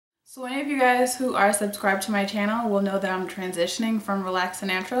So any of you guys who are subscribed to my channel will know that I'm transitioning from relaxed to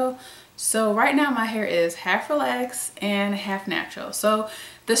natural. So right now my hair is half relaxed and half natural. So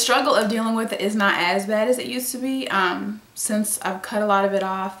the struggle of dealing with it is not as bad as it used to be since I've cut a lot of it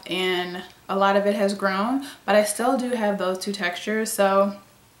off and a lot of it has grown, but I still do have those two textures. So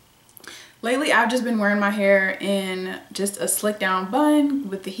lately I've just been wearing my hair in just a slick down bun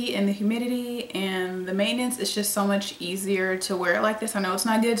with the heat and the humidity and the maintenance. It's just so much easier to wear it like this. I know it's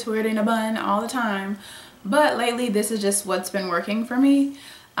not good to wear it in a bun all the time, but lately this is just what's been working for me.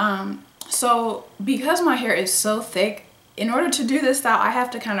 So because my hair is so thick, in order to do this style I have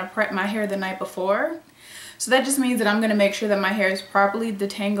to kind of prep my hair the night before. So that just means that I'm going to make sure that my hair is properly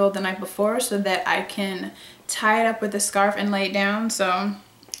detangled the night before so that I can tie it up with a scarf and lay it down. So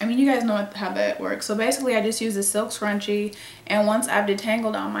I mean, you guys know how that works. So basically I just use a silk scrunchie, and once I've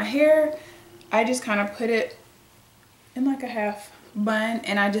detangled all my hair, I just kind of put it in like a half bun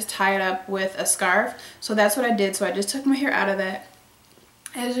and I just tie it up with a scarf. So that's what I did. So I just took my hair out of that.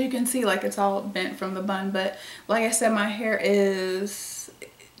 As you can see, like, it's all bent from the bun, but like I said, my hair is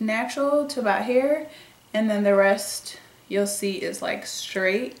natural to about here, and then the rest you'll see is like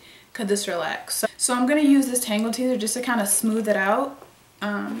straight because it's relaxed. So I'm going to use this tangle teaser just to kind of smooth it out.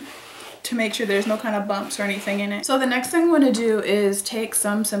 To make sure there's no kind of bumps or anything in it. So the next thing I'm going to do is take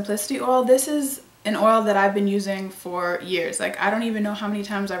some Simplicity oil. This is an oil that I've been using for years. Like, I don't even know how many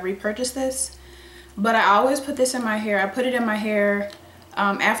times I've repurchased this, but I always put this in my hair. I put it in my hair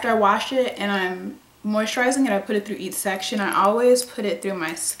after I wash it and I'm moisturizing it. I put it through each section. I always put it through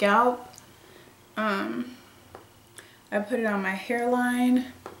my scalp. I put it on my hairline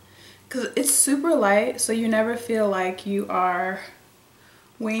because it's super light, so you never feel like you are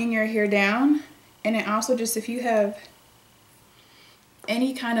weighing your hair down. And it also just, if you have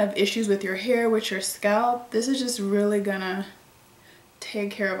any kind of issues with your hair, with your scalp, this is just really gonna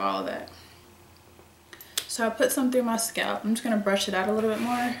take care of all of that. So I put some through my scalp. I'm just gonna brush it out a little bit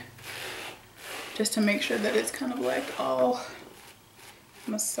more just to make sure that it's kind of like all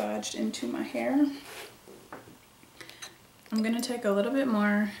massaged into my hair. I'm gonna take a little bit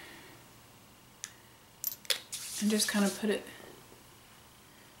more and just kind of put it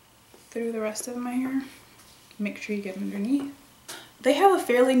through the rest of my hair. Make sure you get underneath. They have a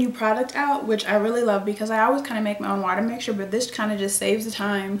fairly new product out, which I really love because I always kind of make my own water mixture, but this kind of just saves the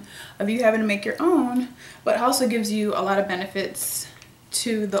time of you having to make your own, but also gives you a lot of benefits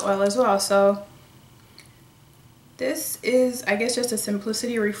to the oil as well. So this is, I guess, just a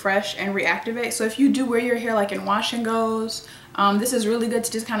Simplicity Refresh and Reactivate. So if you do wear your hair like in wash and goes, this is really good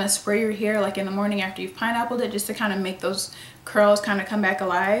to just kind of spray your hair like in the morning after you've pineappled it, just to kind of make those curls kind of come back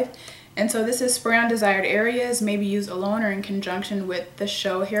alive. And so this is spray on desired areas, maybe use alone or in conjunction with the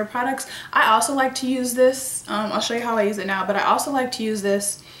Shea hair products. I also like to use this, I'll show you how I use it now, but I also like to use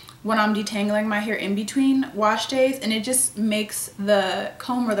this when I'm detangling my hair in between wash days, and it just makes the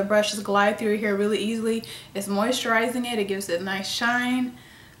comb or the brush just glide through your hair really easily. It's moisturizing it, it gives it a nice shine,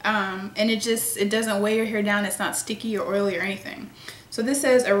 and it doesn't weigh your hair down. It's not sticky or oily or anything. So this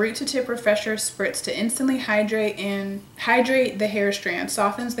says a root to tip refresher spritz to instantly hydrate the hair strand,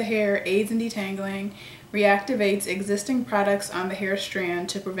 softens the hair, aids in detangling, reactivates existing products on the hair strand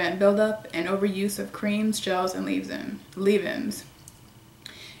to prevent buildup and overuse of creams, gels, and leave-ins.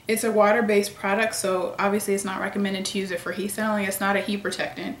 It's a water-based product, so obviously it's not recommended to use it for heat styling. It's not a heat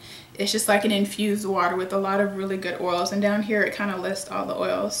protectant. It's just like an infused water with a lot of really good oils, and down here it kind of lists all the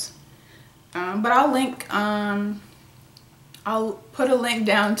oils. But I'll put a link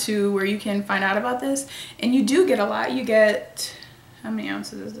down to where you can find out about this, and you do get a lot. You get, how many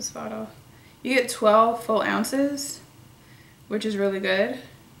ounces is this bottle? You get 12 full ounces, which is really good.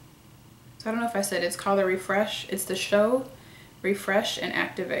 So I don't know if I said it's called a Refresh. It's the Shea Refresh and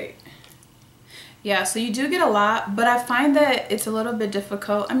Activate. Yeah, so you do get a lot, but I find that it's a little bit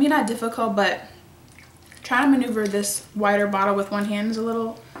difficult. I mean, not difficult, but trying to maneuver this wider bottle with one hand is a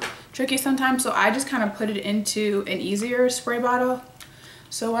little tricky sometimes, so I just kind of put it into an easier spray bottle.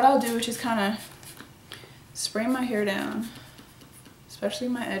 So what I'll do is just kind of spray my hair down, especially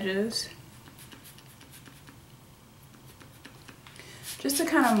my edges, just to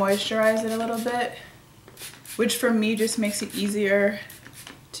kind of moisturize it a little bit, which for me just makes it easier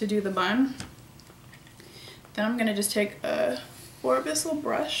to do the bun. Then I'm gonna just take a 4-bristle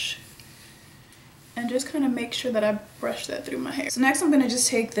brush and just kind of make sure that I brush that through my hair. So next I'm gonna just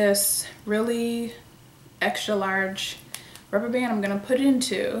take this really extra large rubber band. I'm gonna put it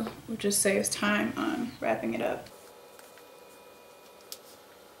into, which just saves time on wrapping it up.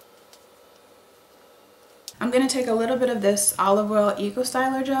 I'm gonna take a little bit of this olive oil Eco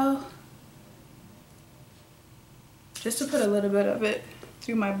Styler gel, just to put a little bit of it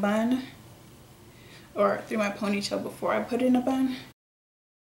through my bun or through my ponytail before I put it in a bun.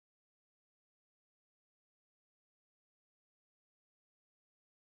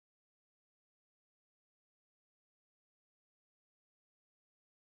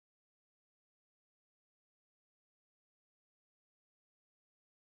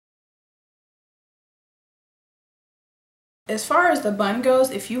 As far as the bun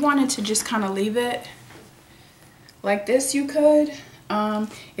goes, if you wanted to just kind of leave it like this, you could.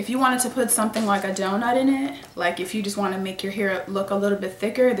 If you wanted to put something like a donut in it, like if you just want to make your hair look a little bit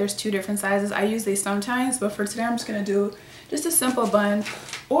thicker, there's two different sizes. I use these sometimes, but for today I'm just going to do just a simple bun.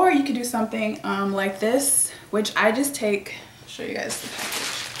 Or you could do something like this, which I just take, I'll show you guys the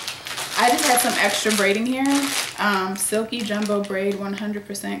package. I just had some extra braiding here, Silky Jumbo Braid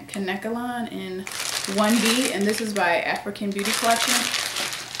 100% Kanekalon in 1B, and this is by African Beauty Collection.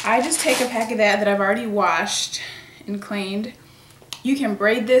 I just take a pack of that I've already washed and cleaned. You can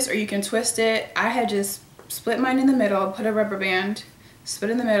braid this or you can twist it. I had just split mine in the middle, put a rubber band,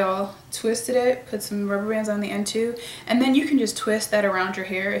 split in the middle, twisted it, put some rubber bands on the end too, and then you can just twist that around your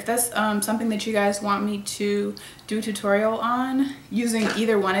hair. If that's something that you guys want me to do a tutorial on using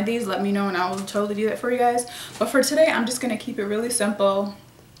either one of these, let me know and I will totally do that for you guys. But for today, I'm just gonna keep it really simple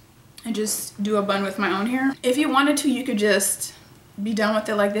and just do a bun with my own hair. If you wanted to, you could just be done with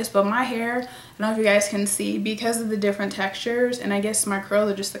it like this, but my hair, I don't know if you guys can see, because of the different textures, and I guess my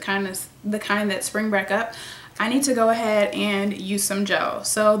curls are just the kind that spring back up, I need to go ahead and use some gel.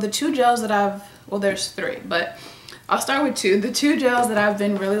 So the two gels that well, there's three, but I'll start with two. The two gels that I've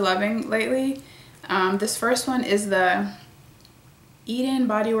been really loving lately, this first one is the Eden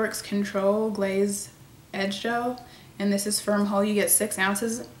Body Works Control Glaze Edge Gel, and this is Firm Hold. You get 6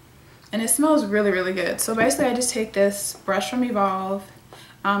 ounces. And it smells really, really good. So basically I just take this brush from Evolve.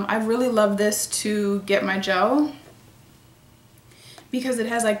 I really love this to get my gel because it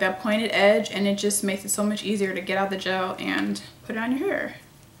has like that pointed edge and it just makes it so much easier to get out the gel and put it on your hair.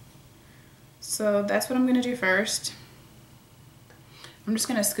 So that's what I'm gonna do first. I'm just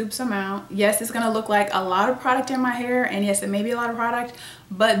gonna scoop some out. Yes, it's gonna look like a lot of product in my hair, and yes, it may be a lot of product,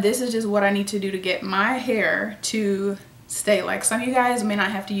 but this is just what I need to do to get my hair to stay. Like, some of you guys may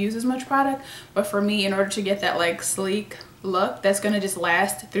not have to use as much product, but for me, in order to get that like sleek look that's gonna just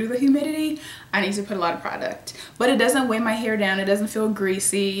last through the humidity, I need to put a lot of product. But it doesn't weigh my hair down, it doesn't feel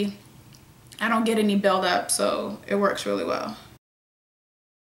greasy, I don't get any buildup, so it works really well.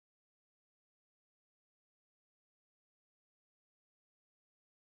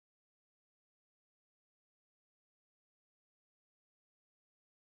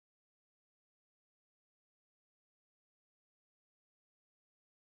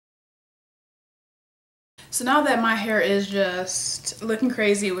 So now that my hair is just looking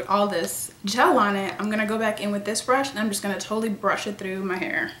crazy with all this gel on it, I'm gonna go back in with this brush and I'm just gonna totally brush it through my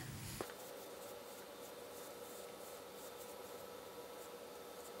hair.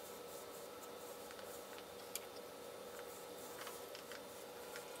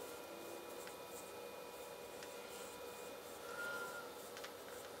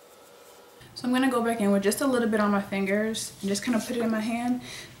 So I'm gonna go back in with just a little bit on my fingers and just kind of put it in my hand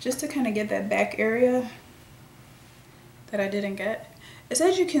just to kind of get that back area that I didn't get.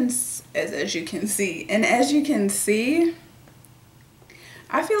 As you can see,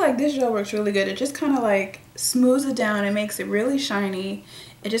 I feel like this gel works really good. It just kind of like smooths it down and makes it really shiny.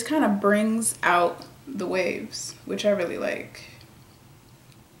 It just kind of brings out the waves, which I really like.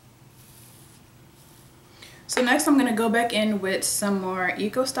 So next I'm gonna go back in with some more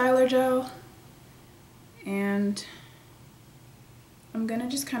Eco Styler gel, and I'm gonna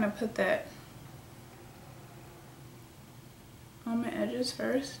just kind of put that on my edges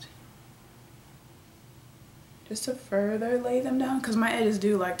first, just to further lay them down, because my edges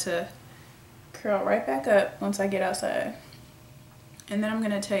do like to curl right back up once I get outside. And then I'm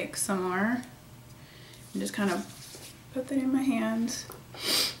gonna take some more and just kind of put that in my hands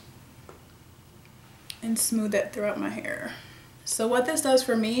and smooth that throughout my hair. So what this does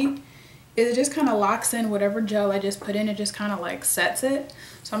for me is it just kind of locks in whatever gel I just put in. It just kind of like sets it.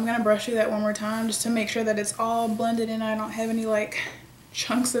 So I'm gonna brush through that one more time just to make sure that it's all blended and I don't have any like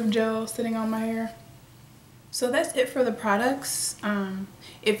chunks of gel sitting on my hair. So that's it for the products.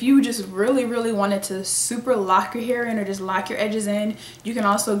 If you just really wanted to super lock your hair in or just lock your edges in, you can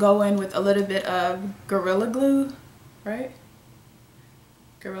also go in with a little bit of Gorilla Glue, right?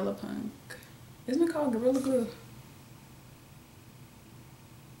 Gorilla Punk. Isn't it called Gorilla Glue?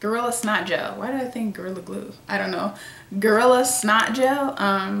 Gorilla Snot Gel. Why did I think Gorilla Glue? I don't know. Gorilla Snot Gel.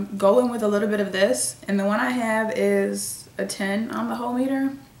 Go in with a little bit of this. And the one I have is a 10 on the whole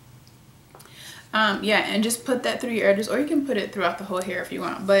meter. Yeah, and just put that through your edges, or you can put it throughout the whole hair if you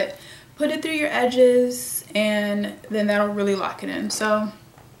want, but put it through your edges and then that'll really lock it in. So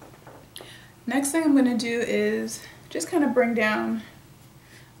next thing I'm gonna do is just kind of bring down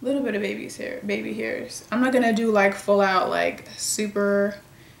a little bit of baby hairs. I'm not gonna do like full out like super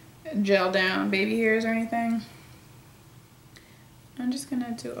gel down baby hairs or anything. I'm just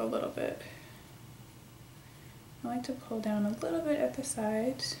gonna do a little bit. I like to pull down a little bit at the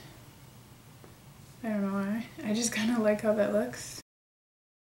sides. I don't know why. I just kind of like how that looks.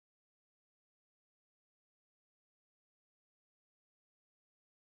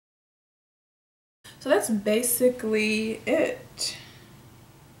 So that's basically it.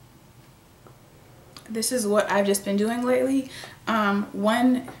 This is what I've just been doing lately.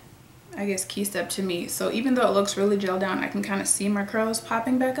 One, I guess, key step to me. So even though it looks really gel down, I can kind of see my curls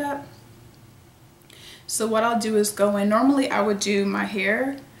popping back up. So what I'll do is go in. Normally I would do my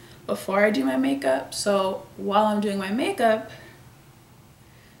hair before I do my makeup. So while I'm doing my makeup,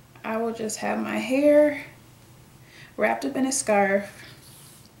 I will just have my hair wrapped up in a scarf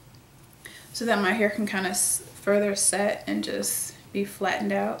so that my hair can kind of further set and just be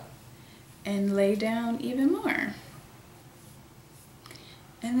flattened out and lay down even more.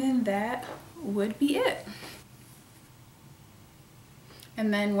 And then that would be it.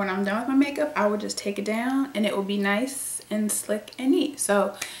 And then when I'm done with my makeup, I would just take it down and it will be nice and slick and neat.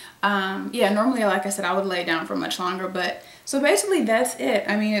 So yeah, normally, like I said, I would lay down for much longer, but so basically that's it.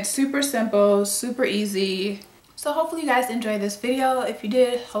 I mean, it's super simple, super easy. So hopefully you guys enjoyed this video. If you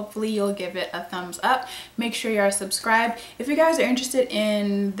did, hopefully you'll give it a thumbs up. Make sure you are subscribed. If you guys are interested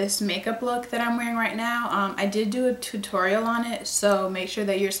in this makeup look that I'm wearing right now, I did do a tutorial on it, so make sure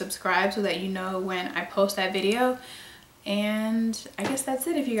that you're subscribed so that you know when I post that video. And I guess that's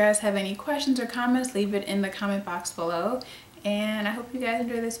it. If you guys have any questions or comments, leave it in the comment box below. And I hope you guys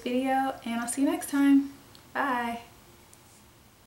enjoy this video, and I'll see you next time. Bye.